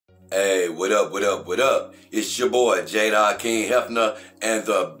Hey, what up, what up, what up? It's your boy, J. King Hefner, and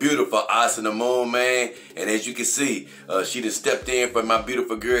the beautiful Asana Moon, man. And as you can see, she just stepped in for my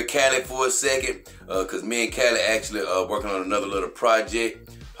beautiful girl, Callie, for a second. Because me and Callie actually working on another little project.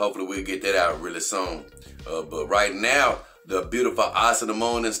 Hopefully we'll get that out really soon. But right now, the beautiful Asana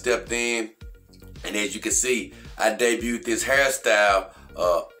Moon has stepped in. And as you can see, I debuted this hairstyle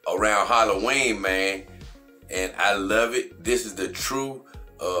around Halloween, man. And I love it. This is the true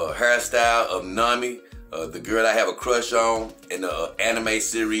hairstyle of Nami, the girl I have a crush on in the anime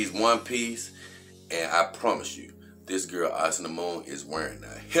series One Piece. And I promise you, this girl, Asana Moon, is wearing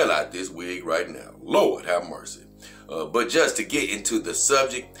the hell out this wig right now. Lord have mercy. But just to get into the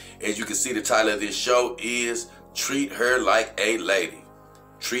subject, as you can see, the title of this show is Treat Her Like a Lady.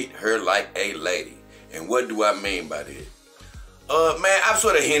 Treat Her Like a Lady. And what do I mean by that? Man, I've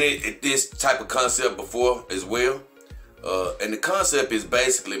sort of hinted at this type of concept before as well. And the concept is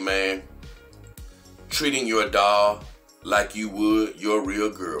basically, man, treating your doll like you would your real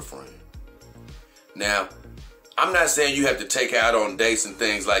girlfriend. Now, I'm not saying you have to take her out on dates and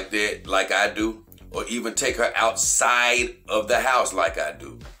things like that like I do, or even take her outside of the house like I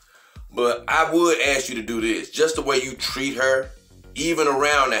do. But I would ask you to do this, just the way you treat her, even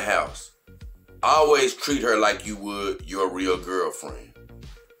around the house. Always treat her like you would your real girlfriend.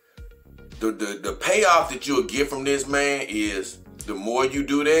 The payoff that you'll get from this, man, is the more you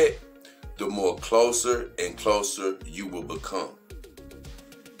do that, the more closer and closer you will become.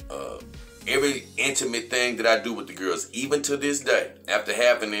 Every intimate thing that I do with the girls, even to this day, after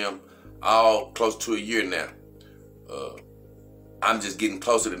having them all close to a year now, I'm just getting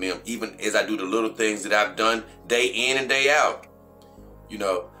closer to them, even as I do the little things that I've done day in and day out. You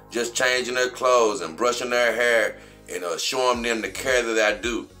know, just changing their clothes and brushing their hair and showing them the care that I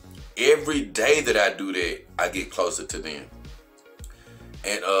do. Every day that I do that, I get closer to them.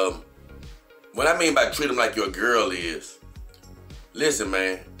 And what I mean by treat them like your girl is, listen,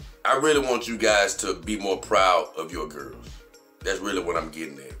 man, I really want you guys to be more proud of your girls. That's really what I'm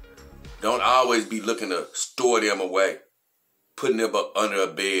getting at. Don't always be looking to store them away, putting them up under a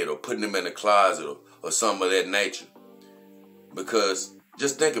bed or putting them in a closet or something of that nature. Because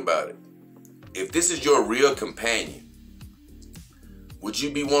just think about it. If this is your real companion, would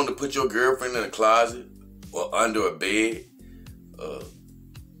you be wanting to put your girlfriend in a closet or under a bed?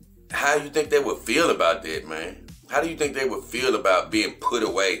 How do you think they would feel about that, man? How do you think they would feel about being put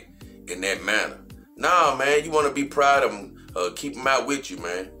away in that manner? Nah, man, you want to be proud of them. Keep them out with you,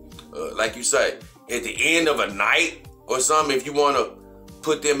 man. Like you say, at the end of a night or something, if you want to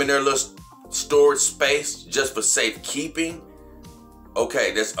put them in their little storage space just for safekeeping,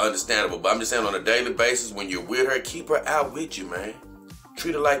 okay, that's understandable. But I'm just saying, on a daily basis, when you're with her, keep her out with you, man.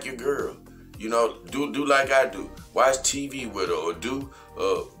 Treat her like your girl. You know, do like I do. Watch TV with her, or do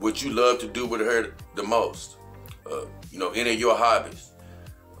what you love to do with her the most. You know, any of your hobbies.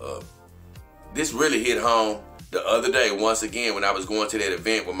 This really hit home the other day, once again, when I was going to that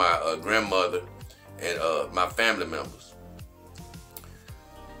event with my grandmother and my family members.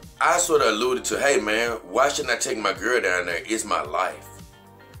 I sort of alluded to, hey, man, why shouldn't I take my girl down there? It's my life.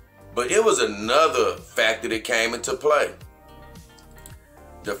 But it was another factor that came into play.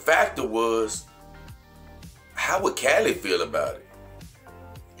 The factor was, how would Callie feel about it?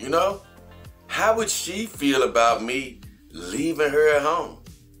 You know? How would she feel about me leaving her at home?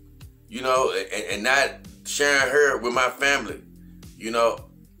 You know, and not sharing her with my family. You know,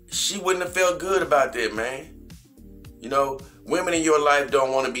 she wouldn't have felt good about that, man. You know, women in your life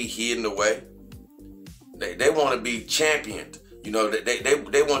don't want to be hidden away. They want to be championed. You know,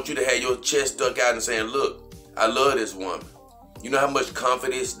 they want you to have your chest stuck out and saying, look, I love this woman. You know how much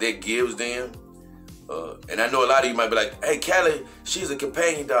confidence that gives them? And I know a lot of you might be like, hey, Callie, she's a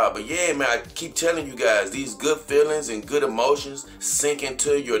companion dog. But yeah, man, I keep telling you guys, these good feelings and good emotions sink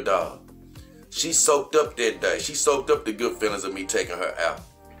into your dog. She soaked up that day. She soaked up the good feelings of me taking her out.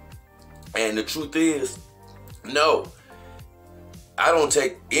 And the truth is, no, I don't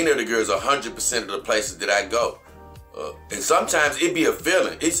take any of the girls 100% of the places that I go. And sometimes it be a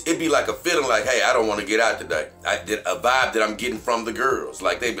feeling. It be like a feeling like, hey, I don't want to get out today. A vibe that I'm getting from the girls.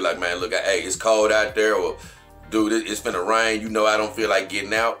 Like they be like, man, look, hey, it's cold out there, or dude, it's finna rain. You know, I don't feel like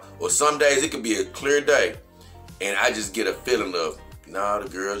getting out. Or some days it could be a clear day, and I just get a feeling of, nah, the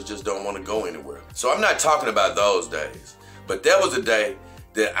girls just don't want to go anywhere. So I'm not talking about those days. But there was a day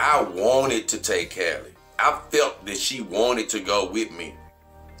that I wanted to take Callie. I felt that she wanted to go with me.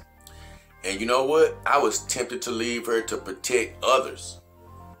 And you know what? I was tempted to leave her to protect others.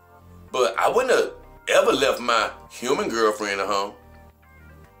 But I wouldn't have ever left my human girlfriend at home,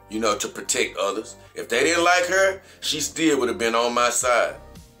 you know, to protect others. If they didn't like her, she still would have been on my side.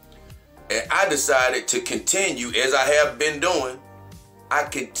 And I decided to continue, as I have been doing, I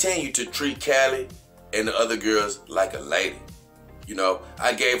continue to treat Callie and the other girls like a lady. You know,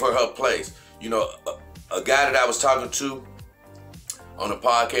 I gave her place. You know, a guy that I was talking to on a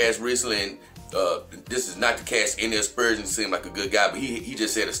podcast recently, and this is not to cast any aspersions, seemed like a good guy, but he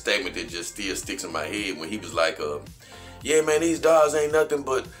just said a statement that just still sticks in my head when he was like, yeah, man, these dolls ain't nothing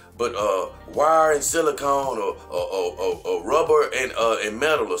but wire and silicone or rubber and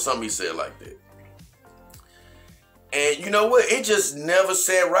metal or something. He said like that. And you know what? It just never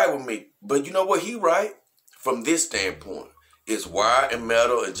sat right with me. But you know what? He right from this standpoint. It's wire and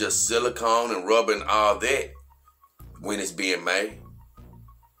metal and just silicone and rubber and all that when it's being made.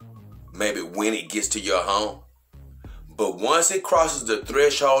 Maybe when it gets to your home. But once it crosses the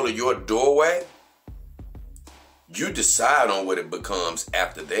threshold of your doorway, you decide on what it becomes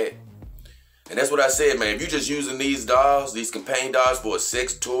after that. And that's what I said, man. If you're just using these dolls, these companion dolls for a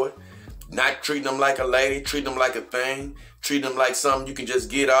sex toy, not treating them like a lady, treating them like a thing, treating them like something you can just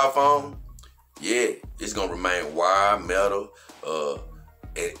get off on, yeah, it's going to remain wire, metal,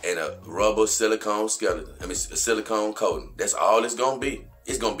 and a rubber silicone skeleton. I mean, a silicone coating. That's all it's going to be.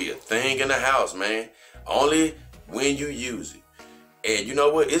 It's going to be a thing in the house, man. Only when you use it. And you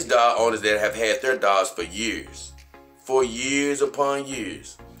know what? It's doll owners that have had their dolls for years. For years upon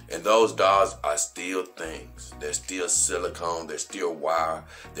years. And those dolls are still things. They're still silicone. They're still wire.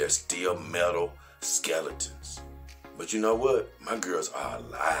 They're still metal skeletons. But you know what? My girls are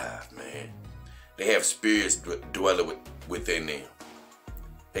alive, man. They have spirits dwelling within them.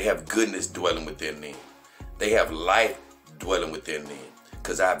 They have goodness dwelling within them. They have life dwelling within them.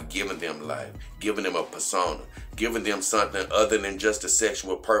 Because I've given them life, given them a persona, given them something other than just a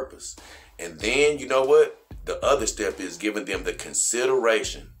sexual purpose. And then, you know what? The other step is giving them the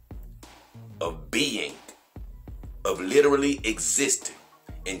consideration of being, of literally existing,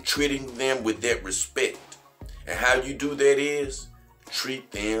 and treating them with that respect. And how you do that is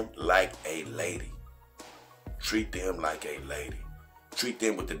treat them like a lady. Treat them like a lady. Treat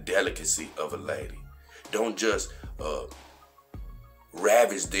them with the delicacy of a lady. Don't just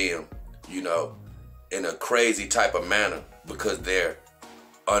ravage them, you know, in a crazy type of manner because they're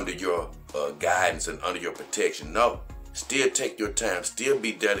under your guidance and under your protection. No, still take your time. Still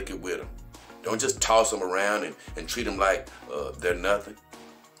be delicate with them. Don't just toss them around and treat them like they're nothing.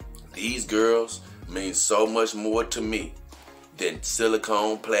 These girls mean so much more to me than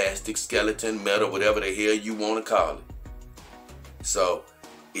silicone, plastic, skeleton, metal, whatever the hell you want to call it. So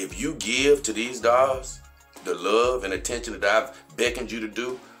if you give to these dolls the love and attention that I've beckoned you to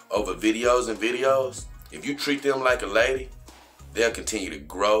do over videos and videos, if you treat them like a lady, they'll continue to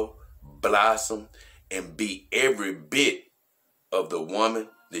grow, blossom, and be every bit of the woman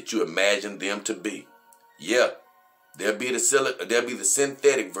that you imagine them to be. Yeah, they'll be the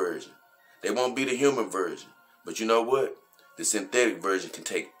synthetic version. They won't be the human version. But you know what? The synthetic version can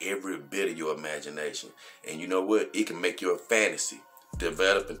take every bit of your imagination. And you know what? It can make your fantasy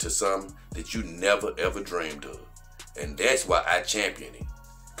develop into something that you never ever dreamed of. And that's why I champion it.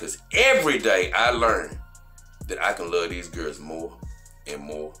 Because every day I learn that I can love these girls more and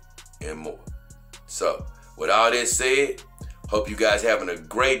more and more. So, with all that said, hope you guys having a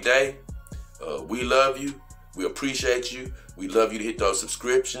great day. We love you. We appreciate you. We love you to hit those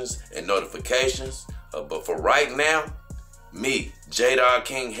subscriptions and notifications. But for right now, me, J-Dog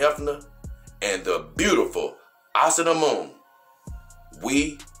King Hefner, and the beautiful Asa the Moon,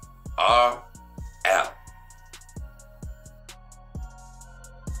 we are